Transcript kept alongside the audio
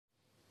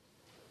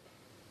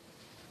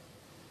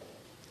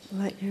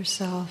Let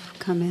yourself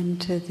come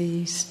into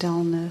the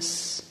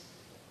stillness,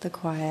 the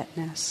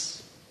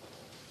quietness,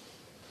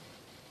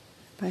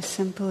 by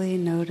simply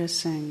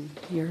noticing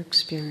your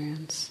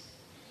experience.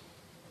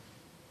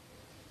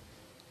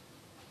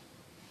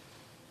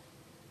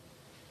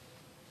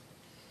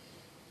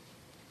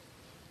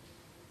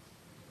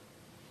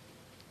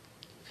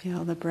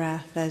 Feel the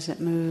breath as it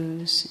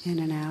moves in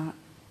and out.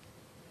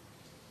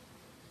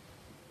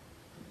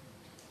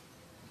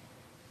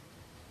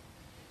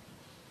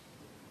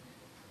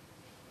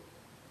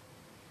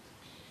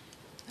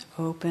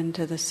 Open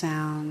to the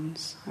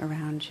sounds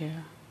around you.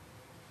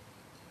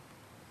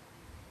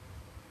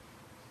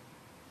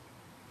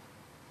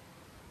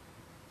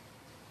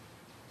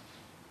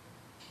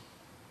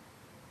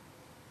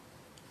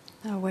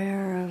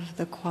 Aware of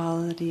the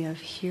quality of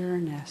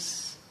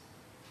here-ness,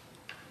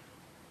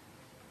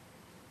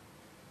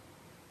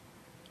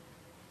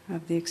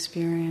 of the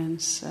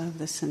experience of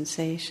the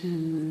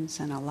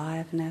sensations and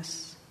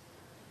aliveness,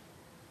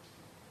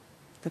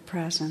 the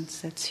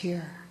presence that's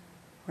here,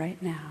 right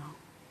now,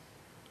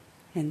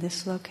 in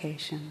this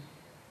location,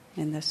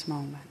 in this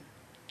moment.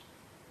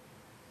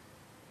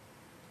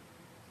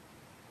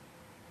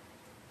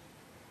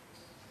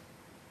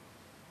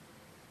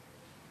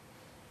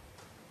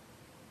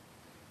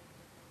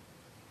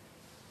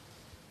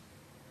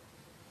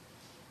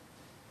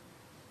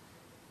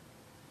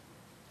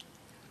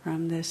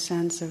 From this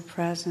sense of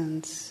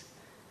presence,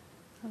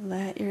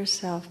 let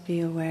yourself be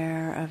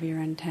aware of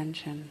your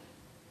intention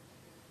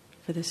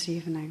for this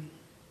evening.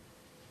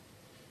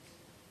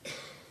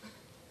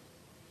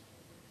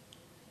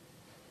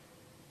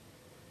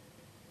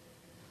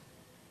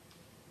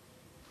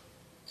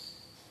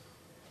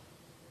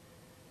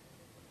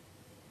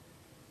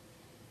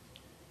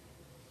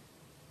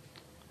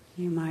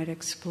 You might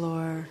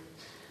explore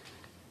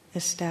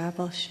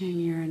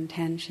establishing your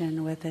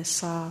intention with a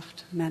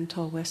soft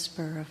mental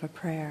whisper of a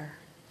prayer.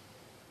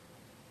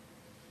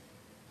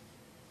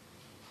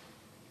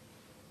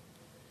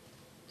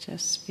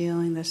 Just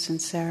feeling the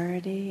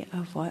sincerity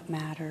of what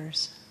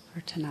matters for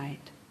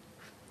tonight.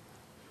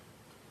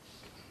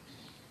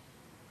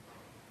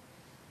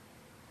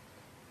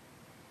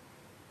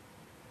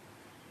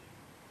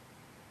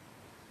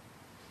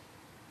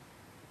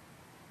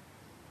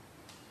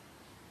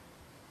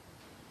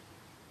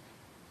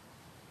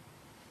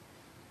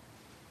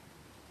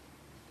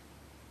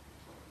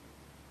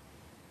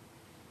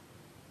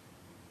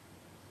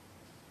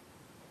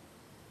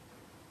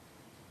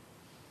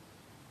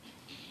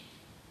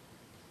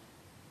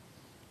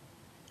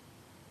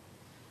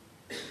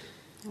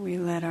 We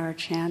let our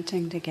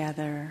chanting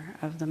together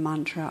of the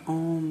mantra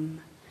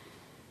Om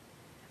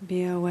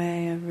be a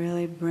way of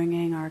really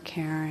bringing our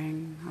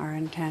caring, our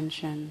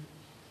intention,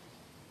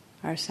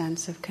 our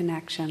sense of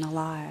connection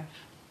alive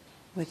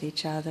with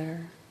each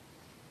other,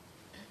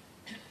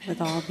 with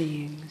all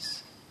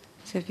beings.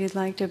 So if you'd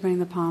like to bring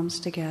the palms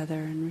together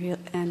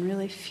and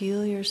really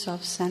feel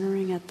yourself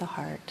centering at the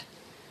heart,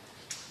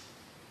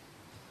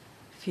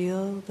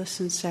 feel the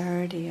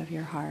sincerity of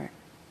your heart.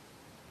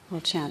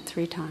 We'll chant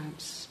 3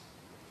 times.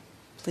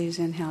 Please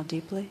inhale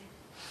deeply.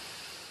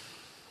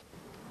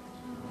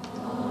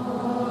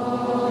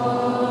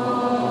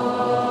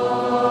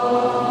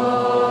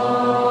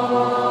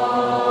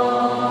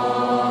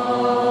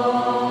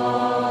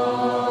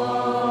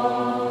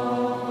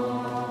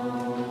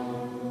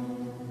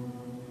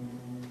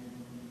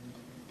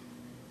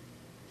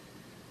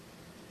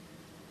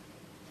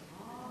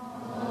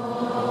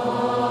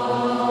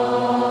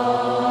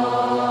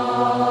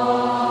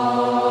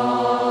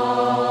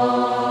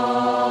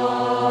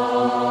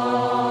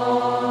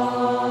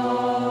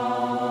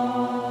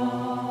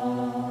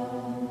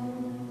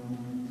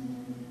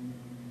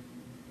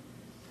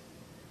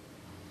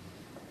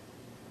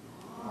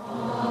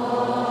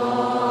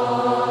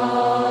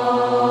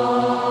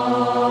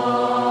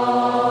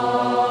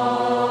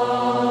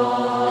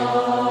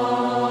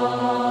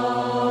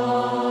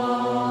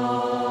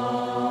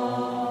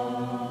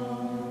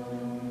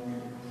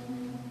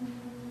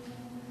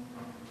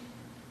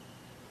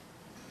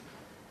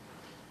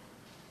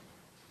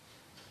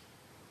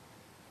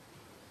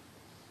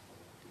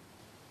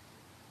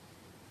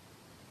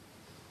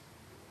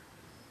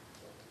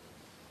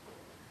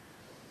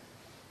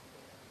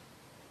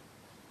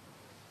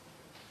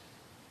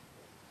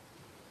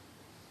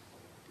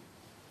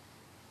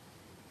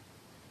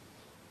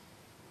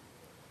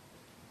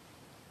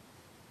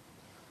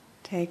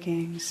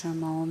 Taking some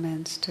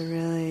moments to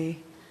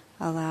really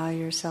allow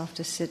yourself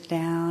to sit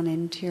down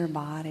into your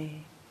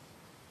body.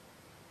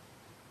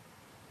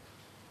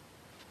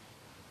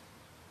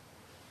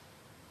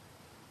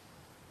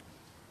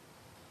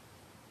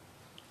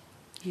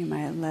 You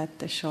might let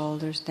the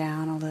shoulders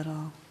down a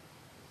little.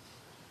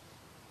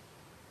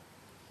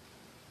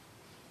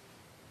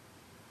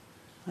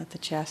 Let the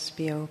chest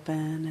be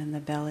open and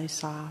the belly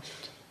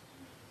soft.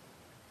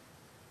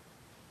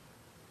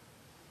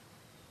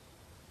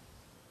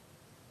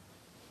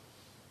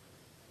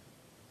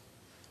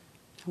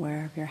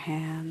 Aware of your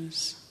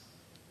hands,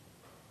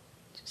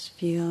 just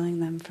feeling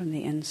them from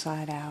the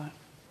inside out.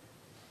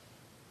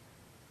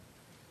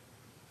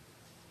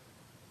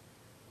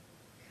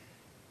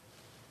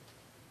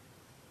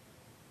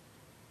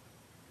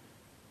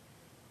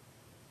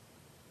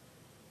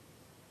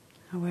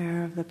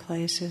 aware of the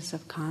places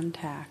of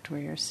contact where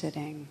you're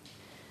sitting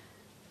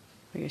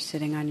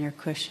on your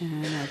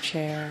cushion or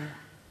chair,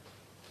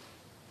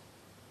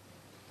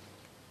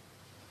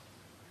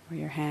 where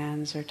your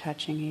hands are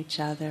touching each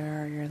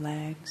other or your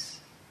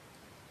legs,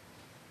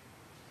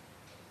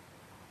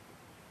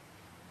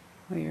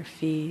 where your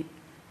feet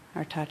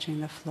are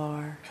touching the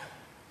floor.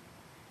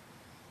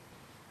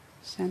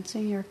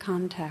 Sensing your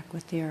contact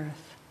with the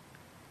earth,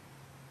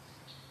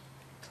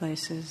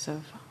 places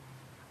of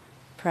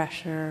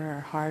pressure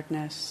or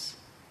hardness,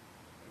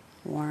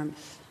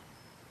 warmth.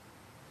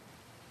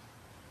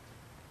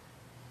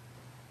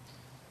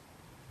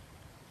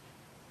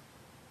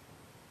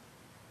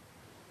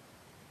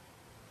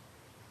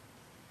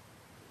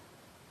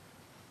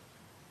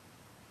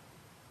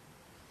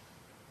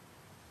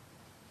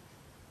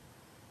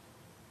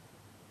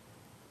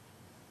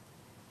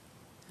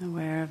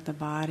 Aware of the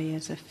body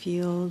as a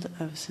field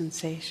of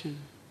sensation.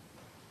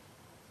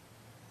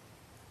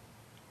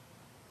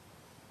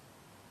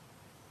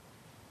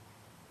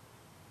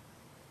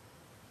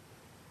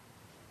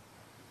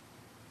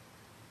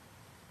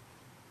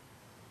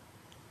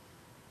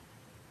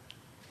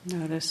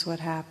 Notice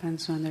what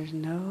happens when there's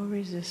no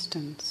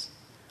resistance.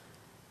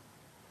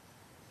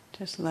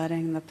 Just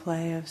letting the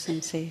play of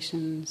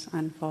sensations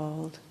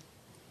unfold,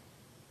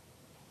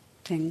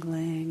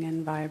 tingling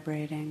and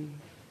vibrating,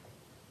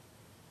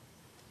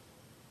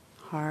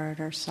 hard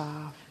or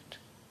soft,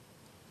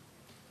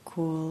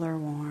 cool or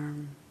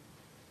warm,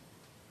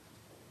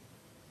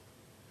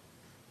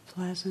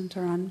 pleasant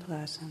or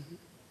unpleasant.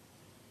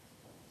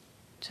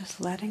 Just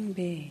letting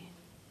be.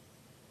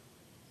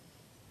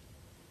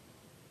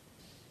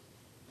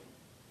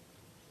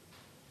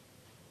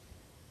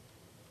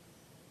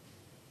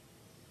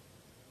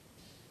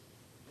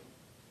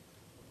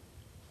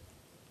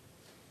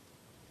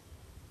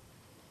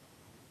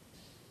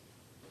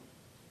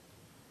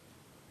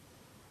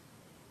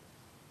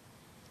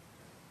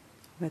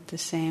 With the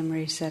same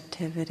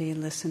receptivity,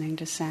 listening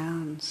to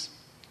sounds.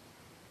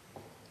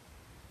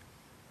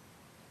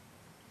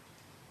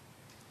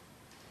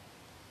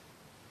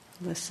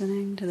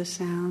 Listening to the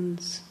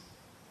sounds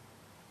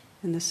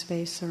in the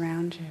space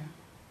around you.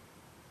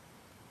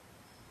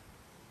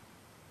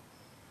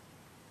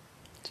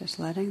 Just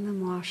letting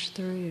them wash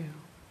through you,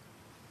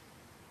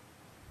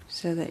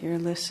 so that you're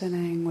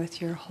listening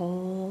with your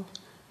whole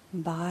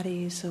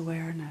body's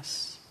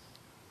awareness.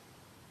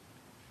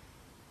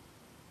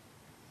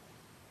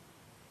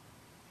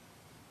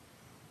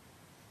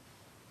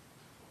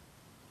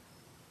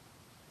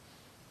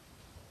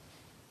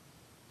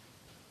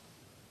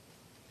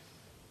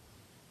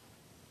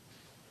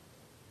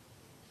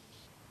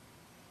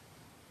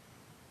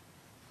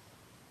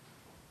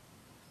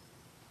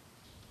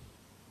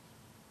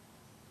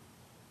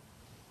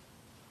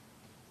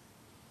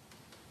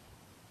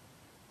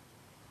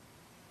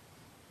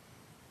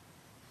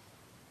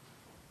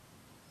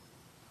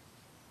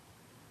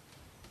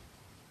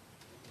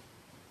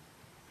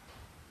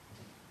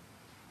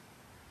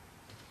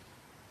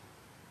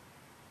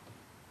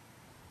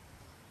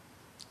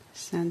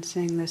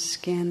 Sensing the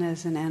skin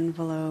as an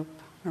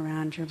envelope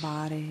around your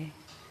body.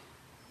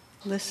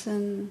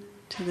 Listen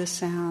to the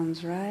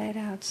sounds right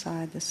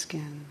outside the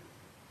skin.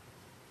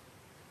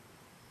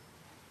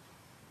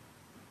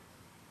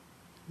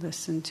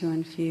 Listen to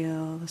and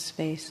feel the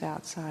space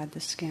outside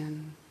the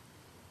skin.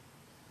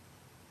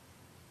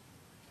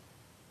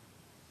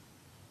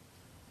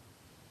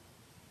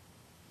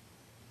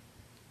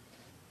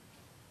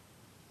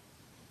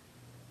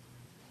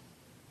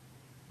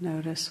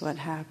 Notice what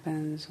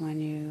happens when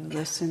you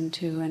listen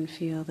to and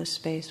feel the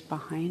space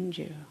behind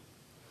you.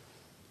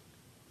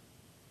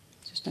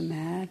 Just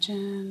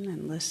imagine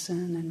and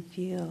listen and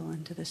feel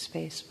into the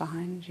space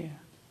behind you.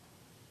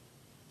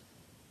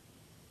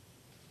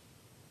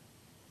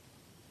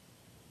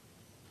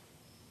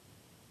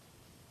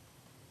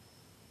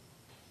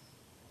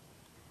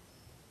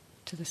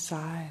 To the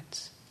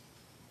sides.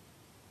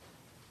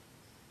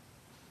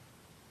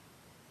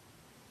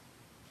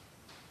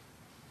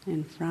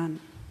 In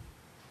front.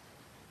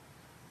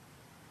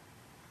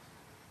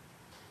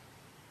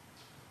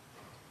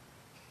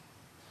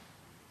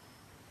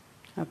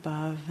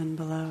 Above and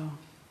below.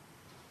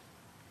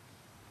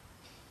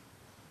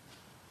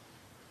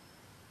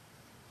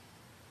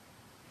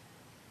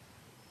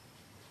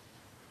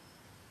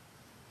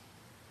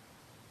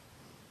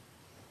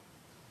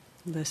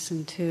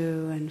 Listen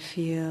to and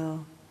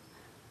feel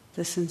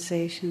the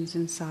sensations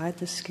inside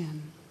the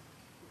skin,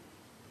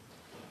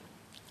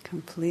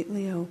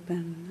 completely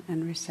open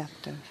and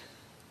receptive.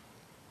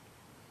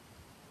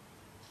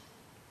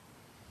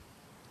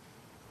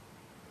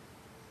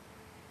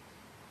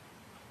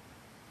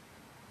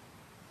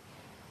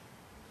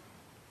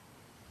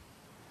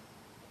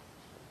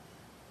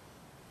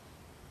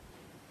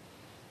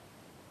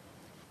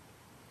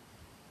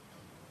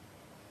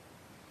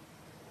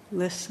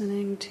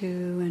 Listening to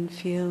and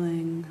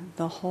feeling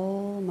the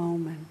whole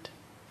moment.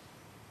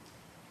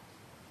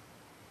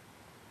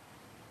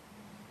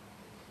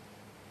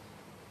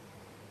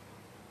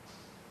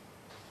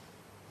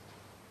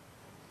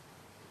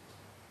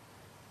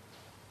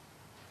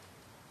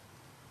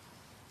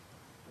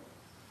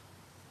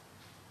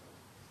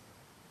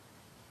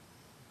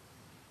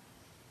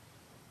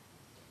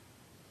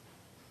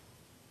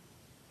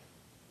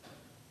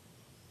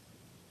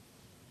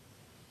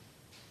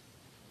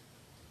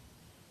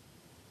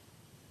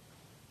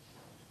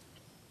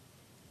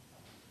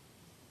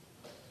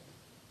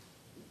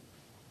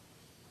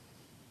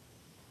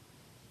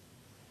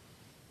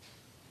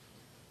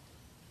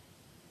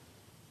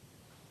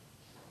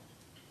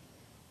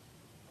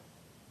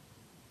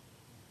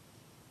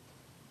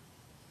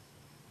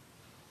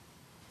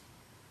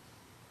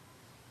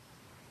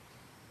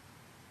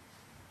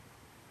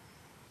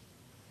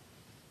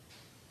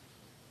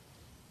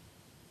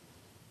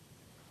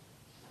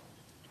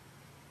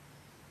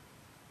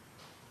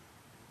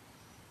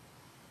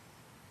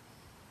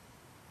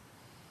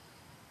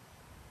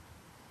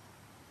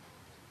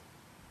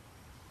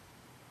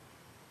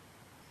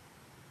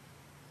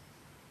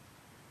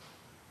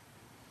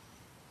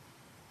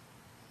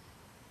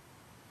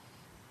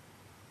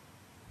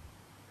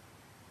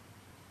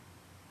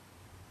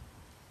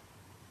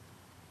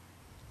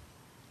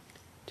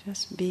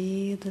 Just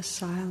be the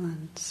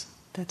silence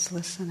that's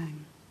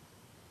listening.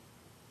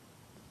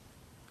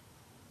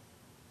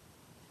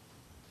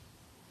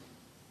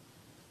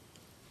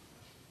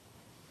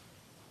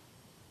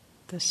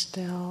 The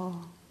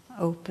still,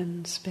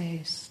 open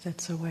space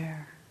that's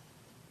aware.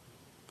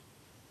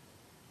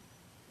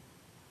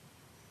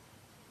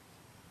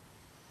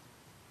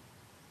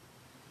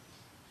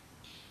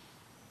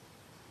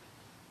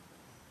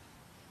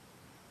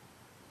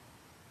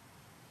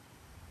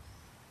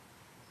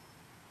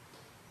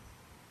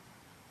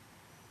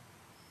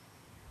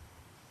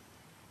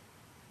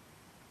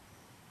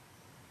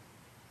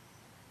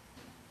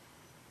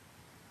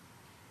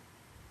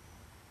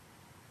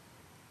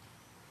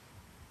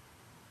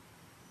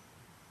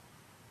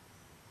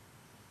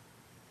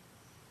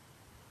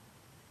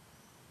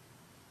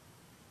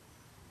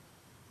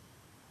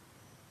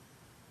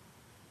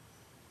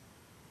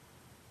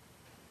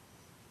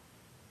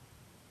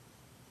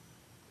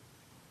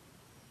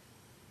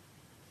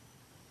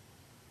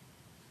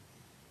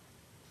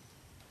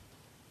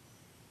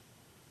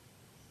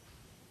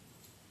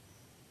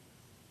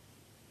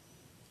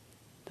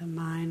 The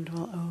mind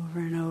will over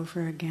and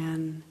over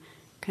again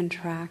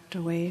contract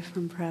away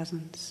from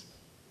presence,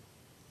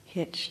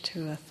 hitch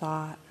to a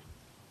thought,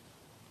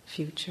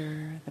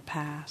 future, the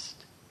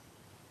past.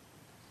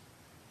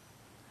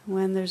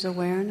 When there's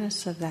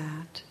awareness of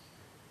that,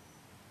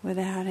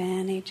 without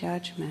any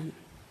judgment,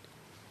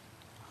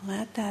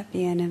 let that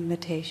be an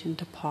invitation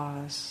to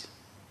pause,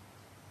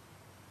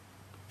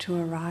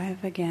 to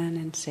arrive again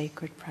in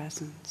sacred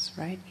presence,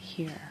 right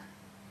here.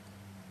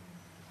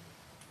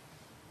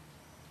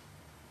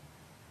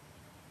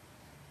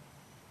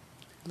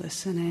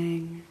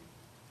 Listening,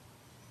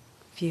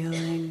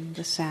 feeling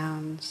the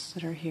sounds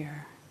that are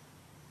here.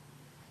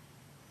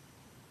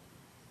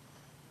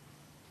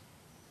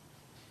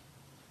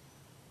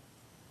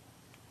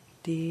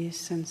 These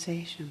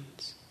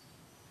sensations.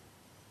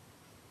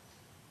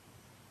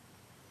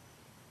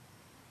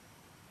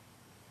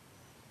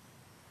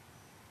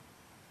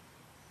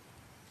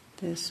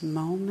 This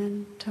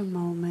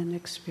moment-to-moment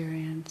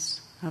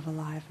experience of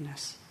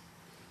aliveness.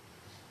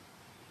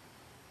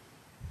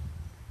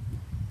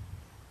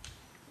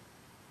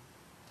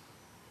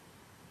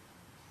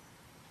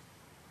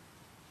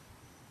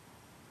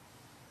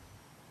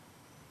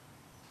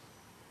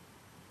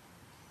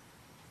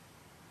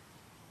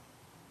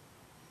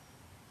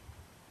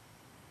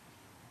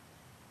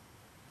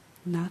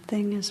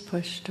 Nothing is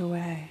pushed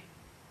away.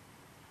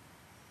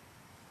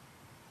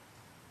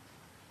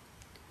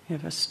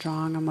 If a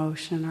strong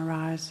emotion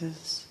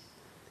arises,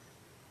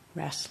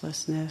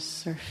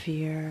 restlessness or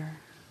fear,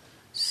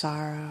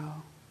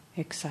 sorrow,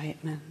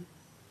 excitement,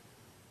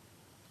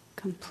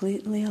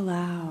 completely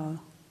allow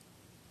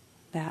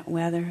that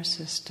weather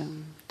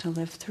system to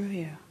live through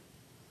you.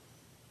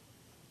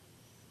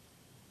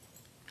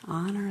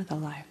 Honor the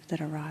life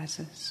that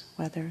arises,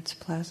 whether it's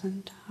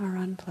pleasant or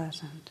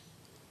unpleasant.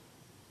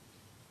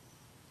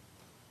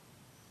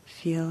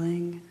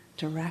 Feeling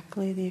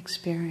directly the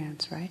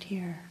experience right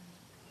here.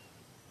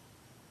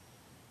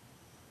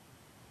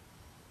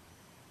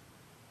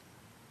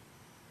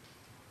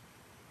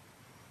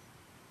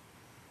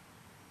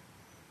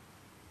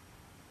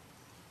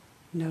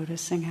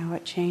 Noticing how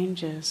it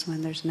changes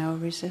when there's no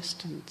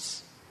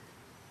resistance.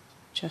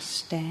 Just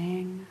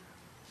staying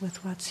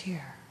with what's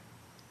here.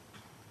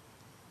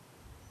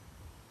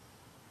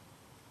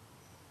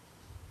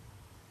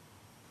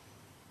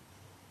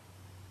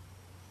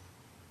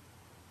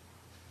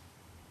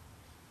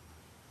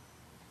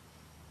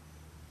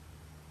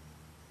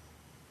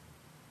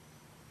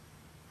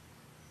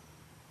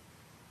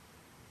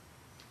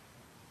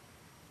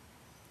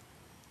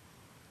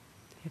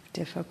 If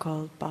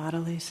difficult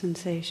bodily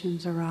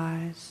sensations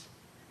arise,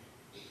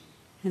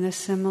 in a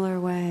similar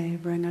way,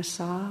 bring a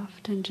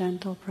soft and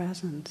gentle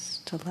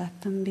presence to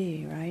let them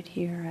be right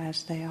here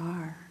as they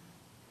are.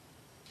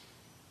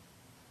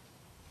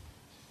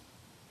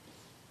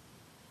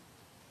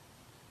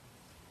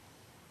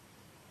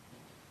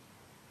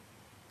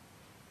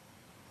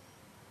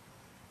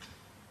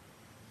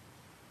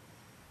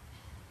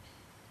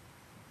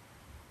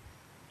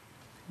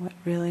 What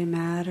really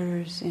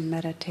matters in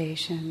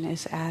meditation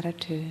is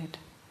attitude.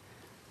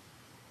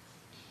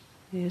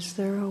 Is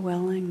there a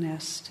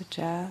willingness to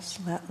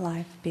just let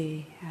life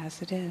be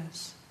as it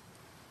is?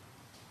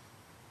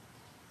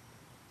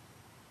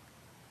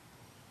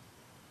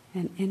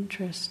 An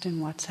interest in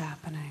what's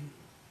happening.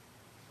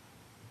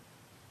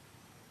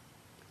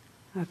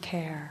 A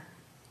care.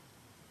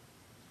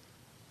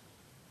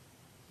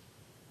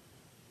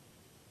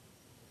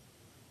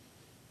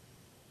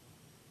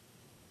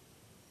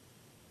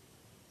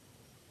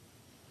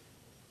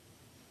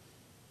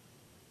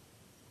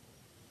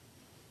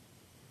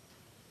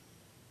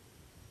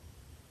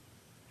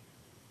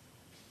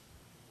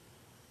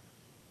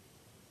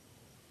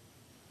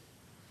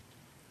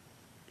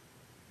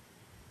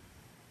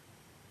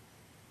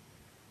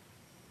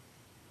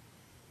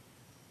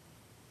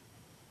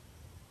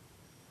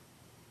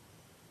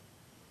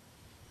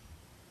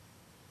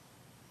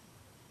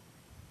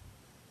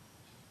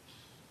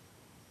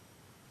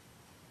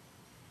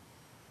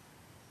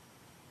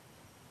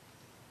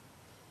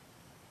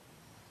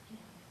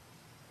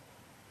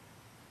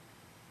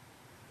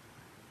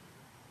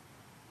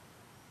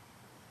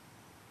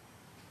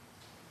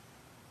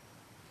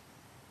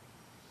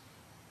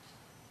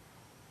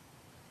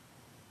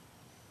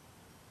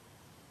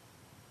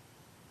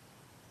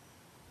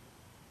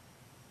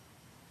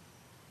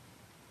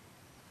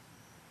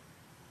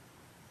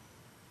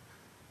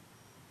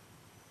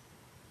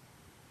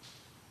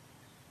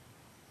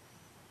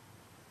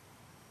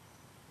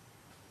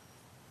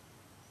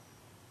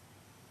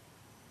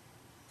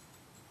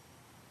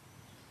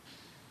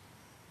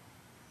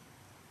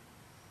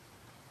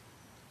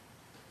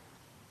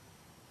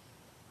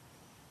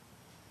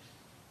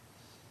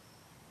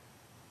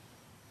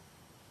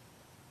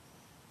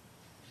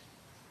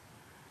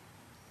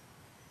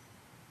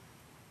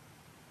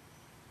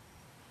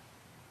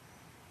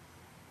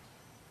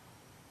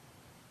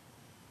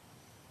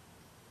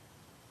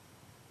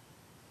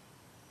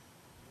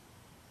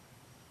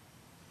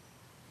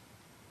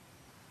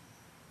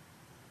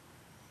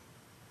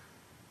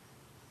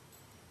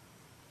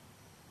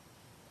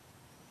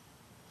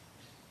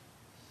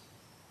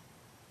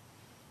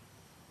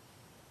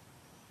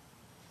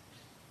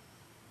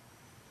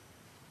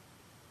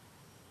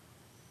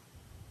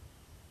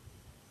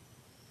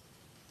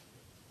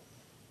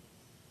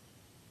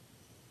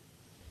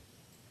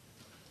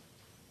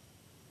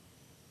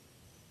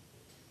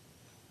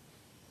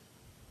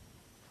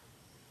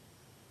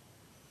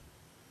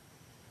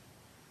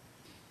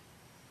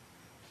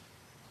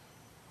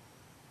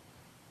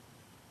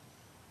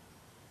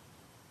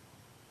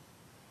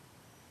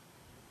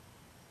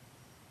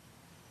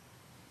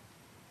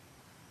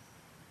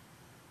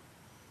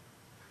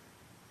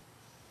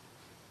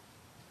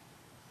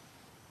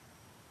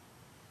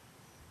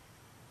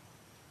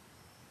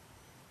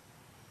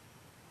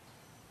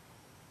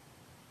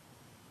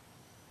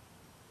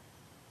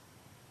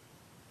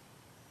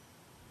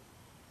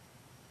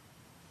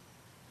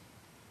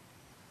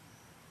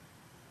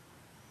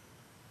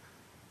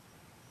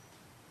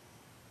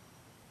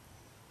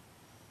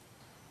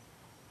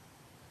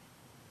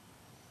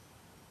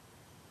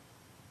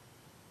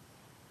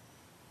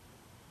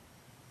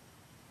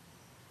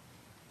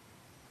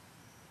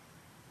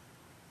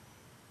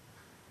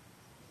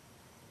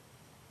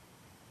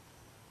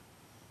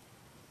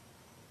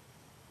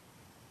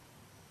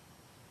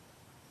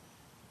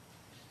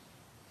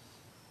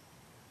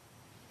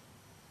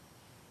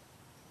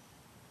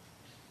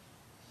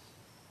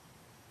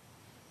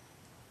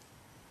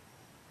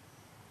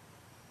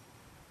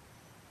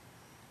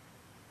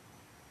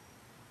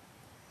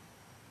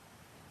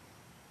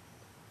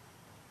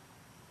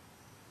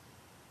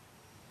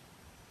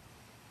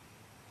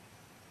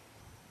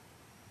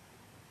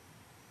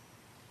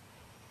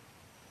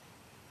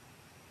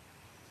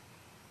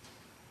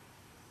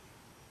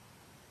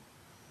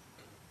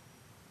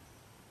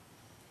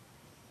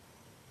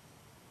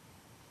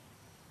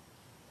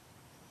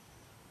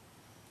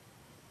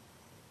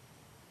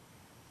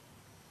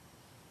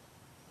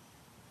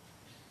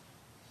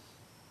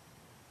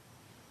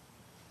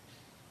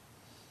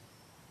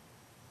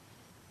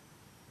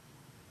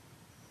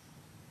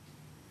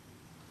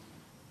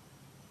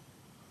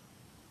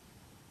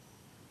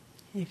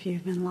 If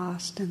you've been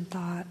lost in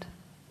thought,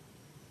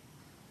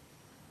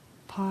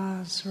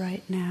 pause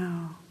right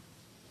now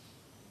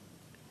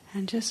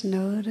and just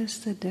notice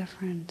the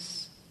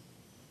difference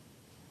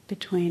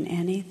between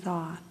any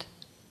thought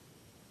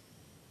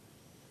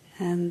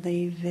and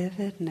the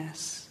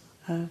vividness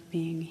of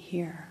being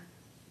here.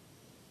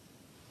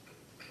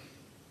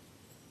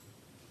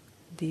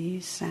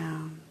 These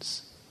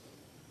sounds,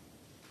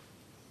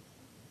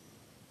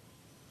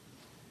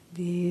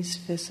 these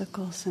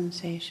physical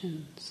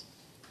sensations,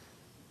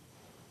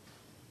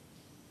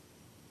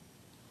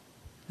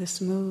 this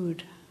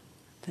mood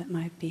that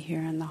might be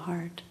here in the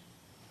heart.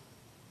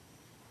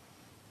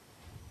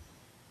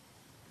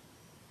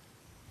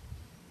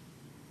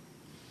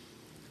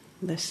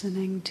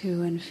 Listening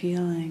to and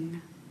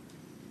feeling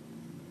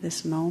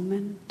this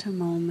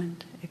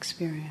moment-to-moment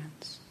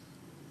experience.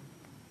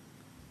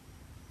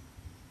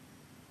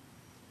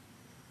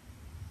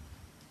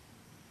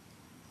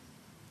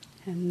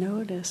 And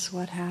notice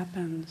what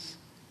happens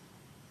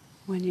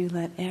when you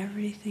let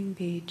everything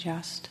be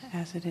just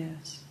as it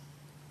is.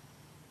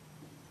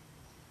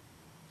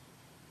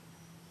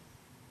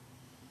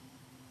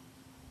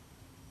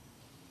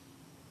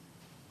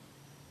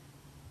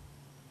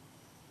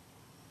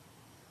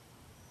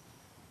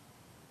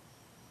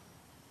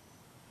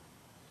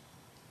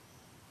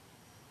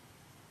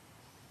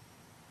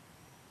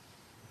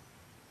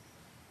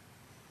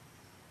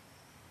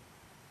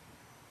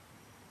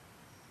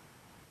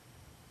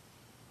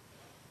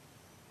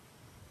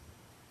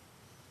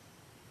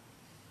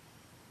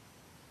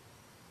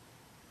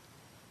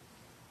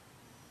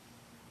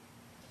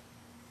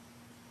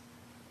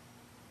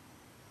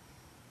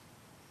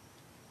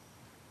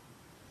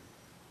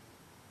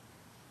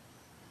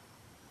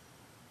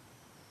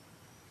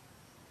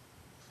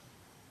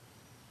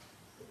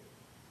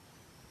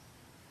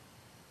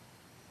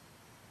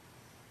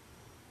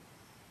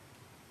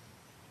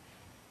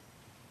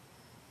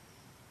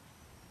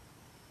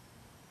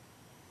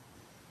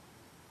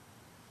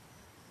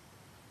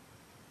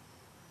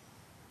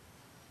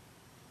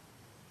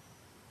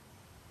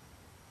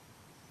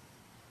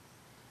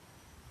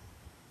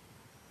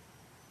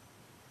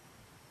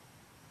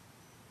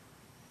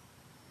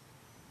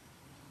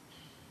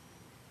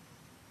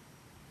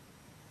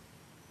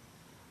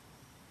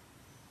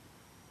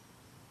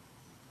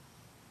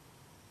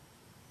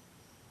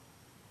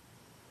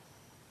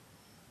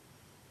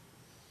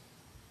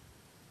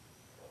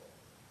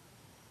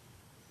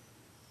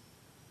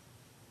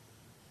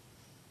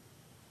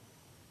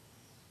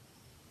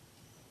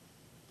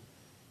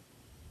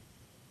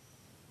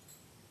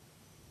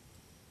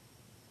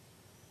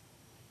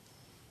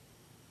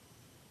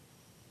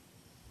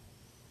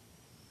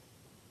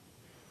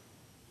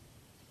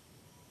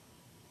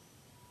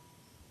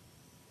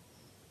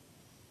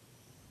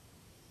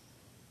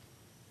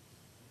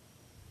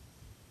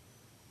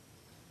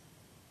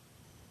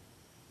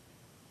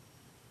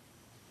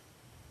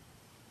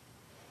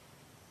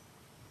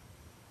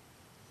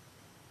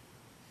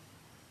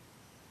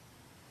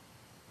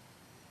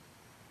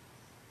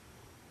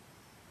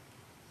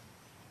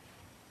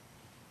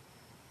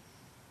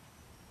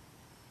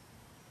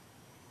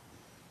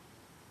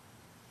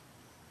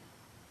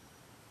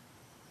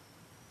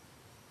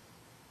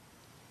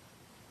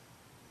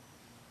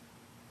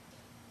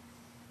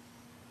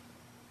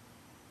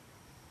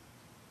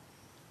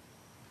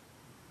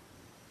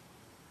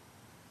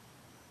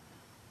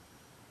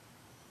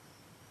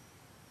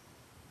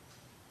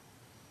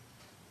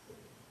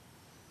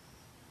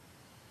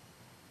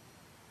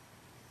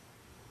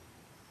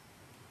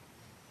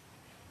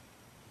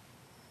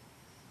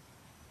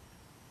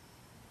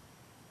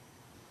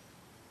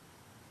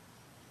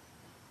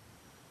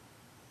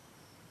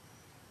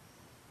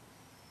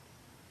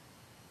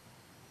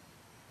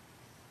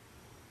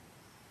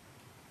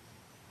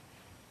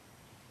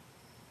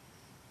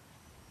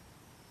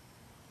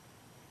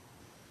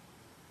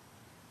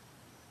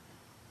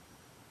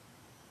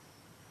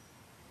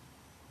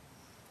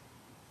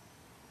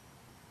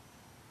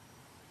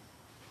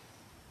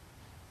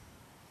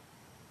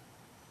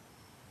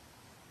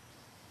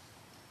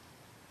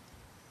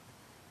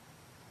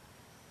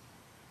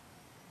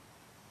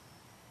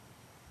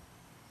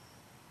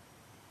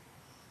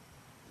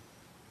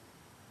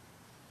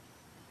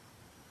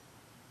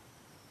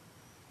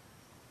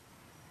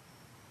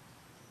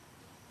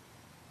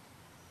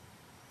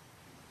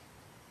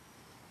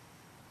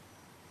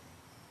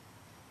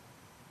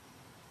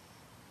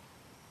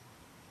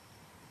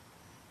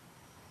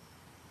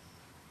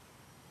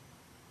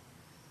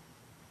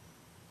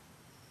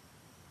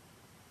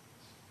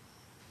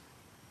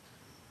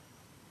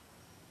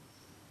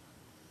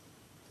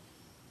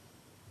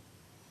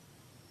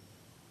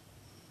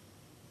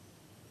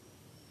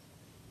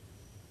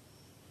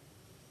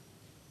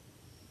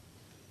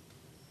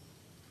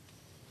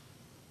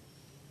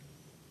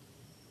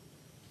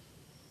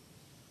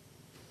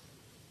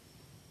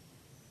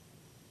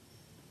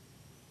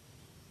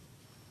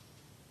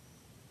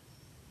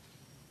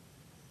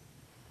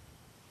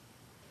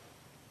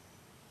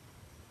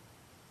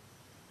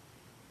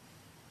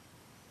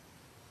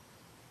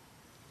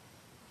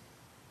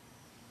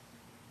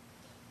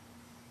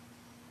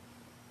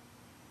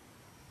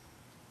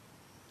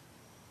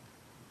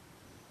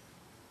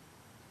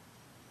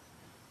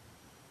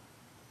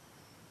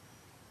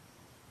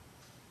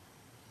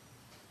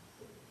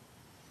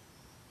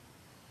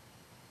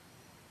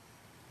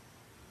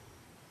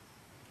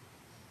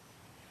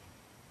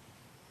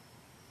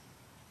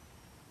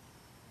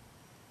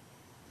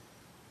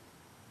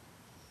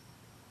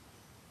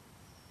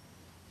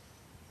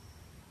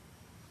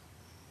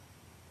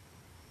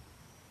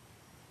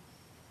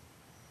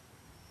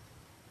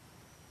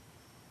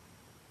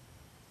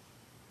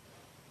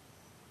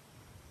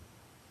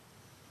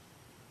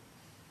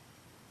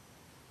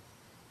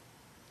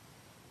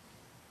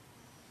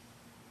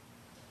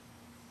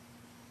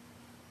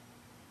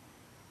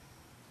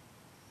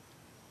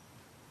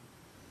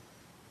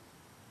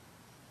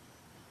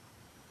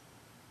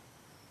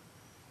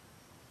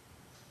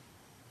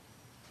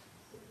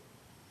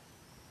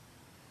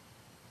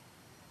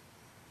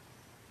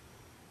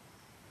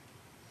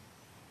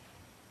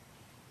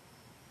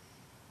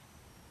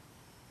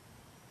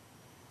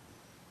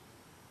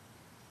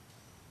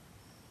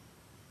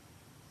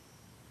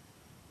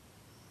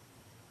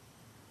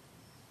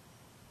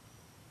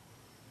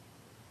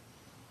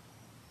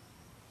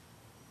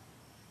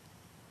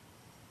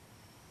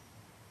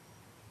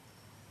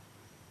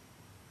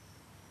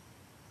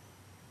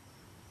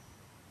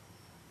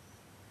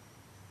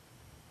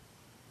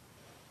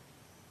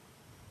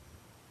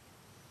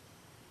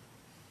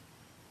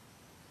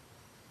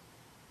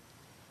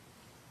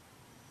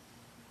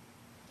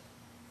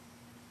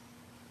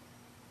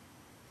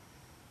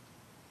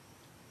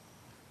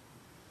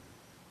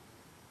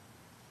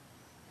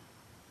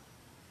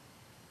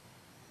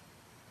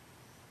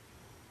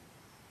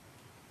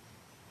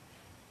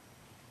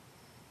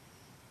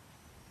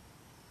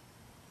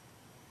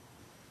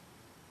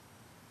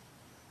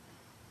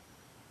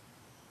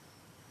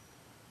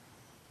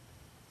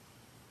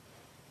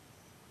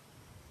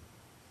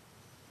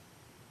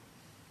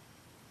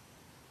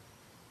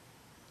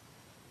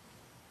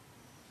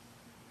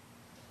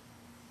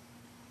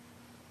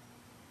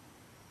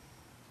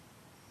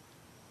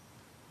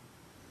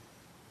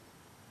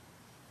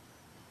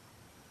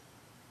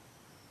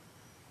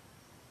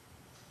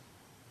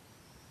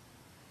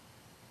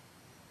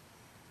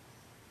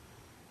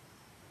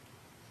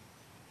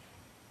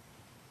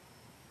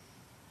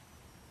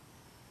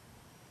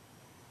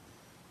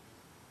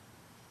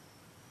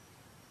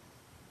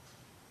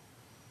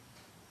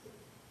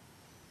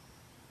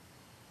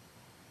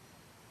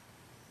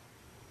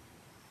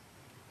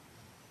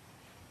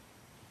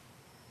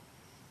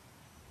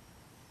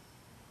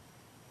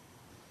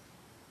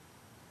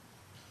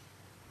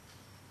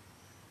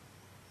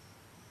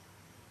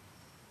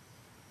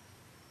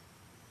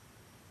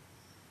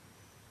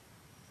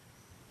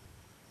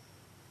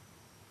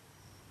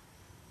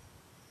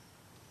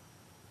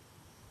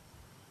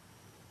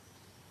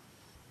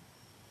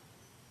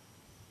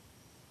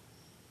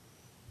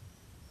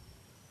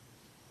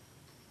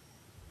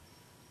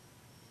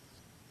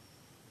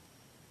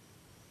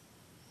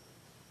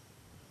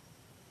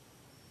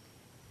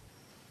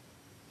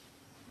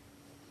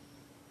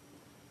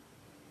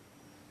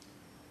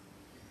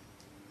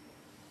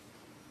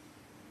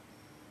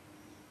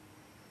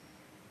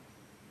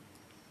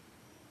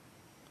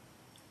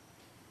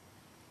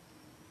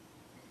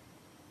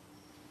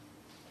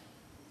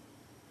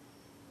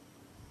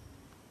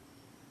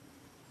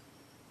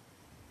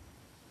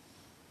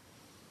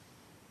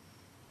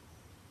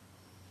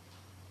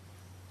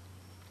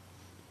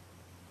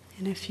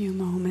 In a few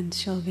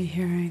moments you'll be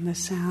hearing the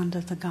sound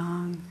of the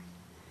gong.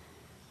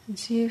 And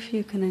see if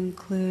you can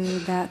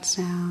include that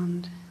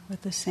sound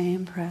with the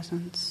same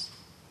presence.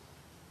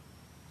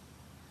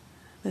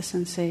 The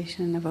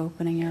sensation of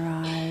opening your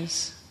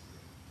eyes,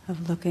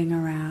 of looking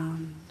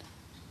around,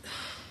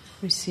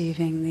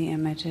 receiving the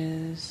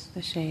images,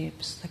 the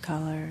shapes, the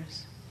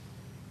colors,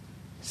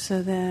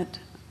 so that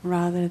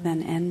rather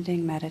than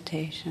ending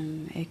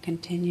meditation, it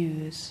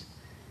continues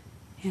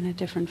in a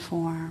different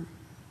form,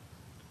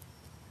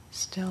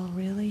 still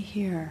really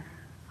here,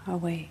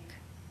 awake,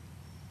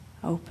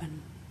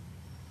 open,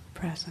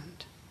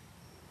 present.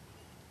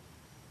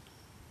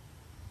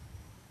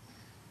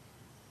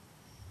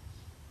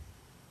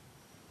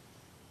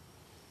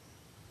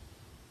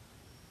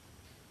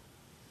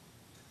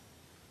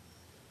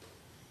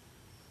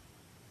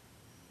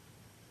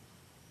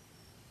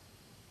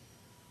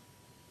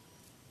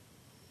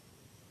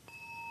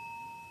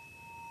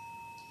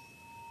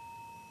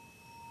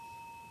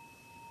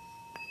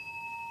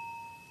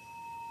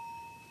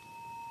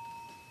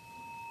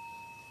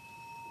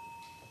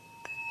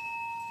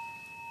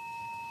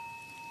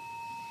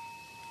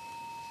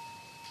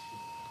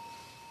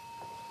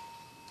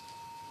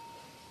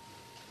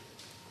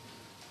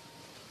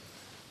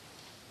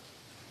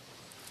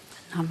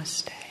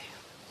 Namaste.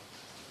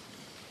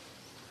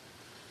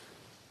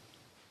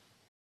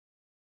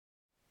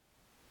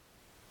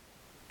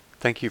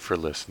 Thank you for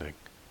listening.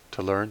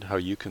 To learn how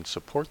you can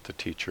support the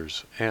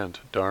teachers and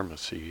Dharma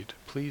Seed,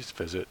 please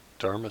visit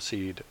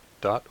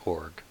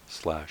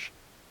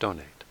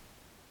dharmaseed.org/donate.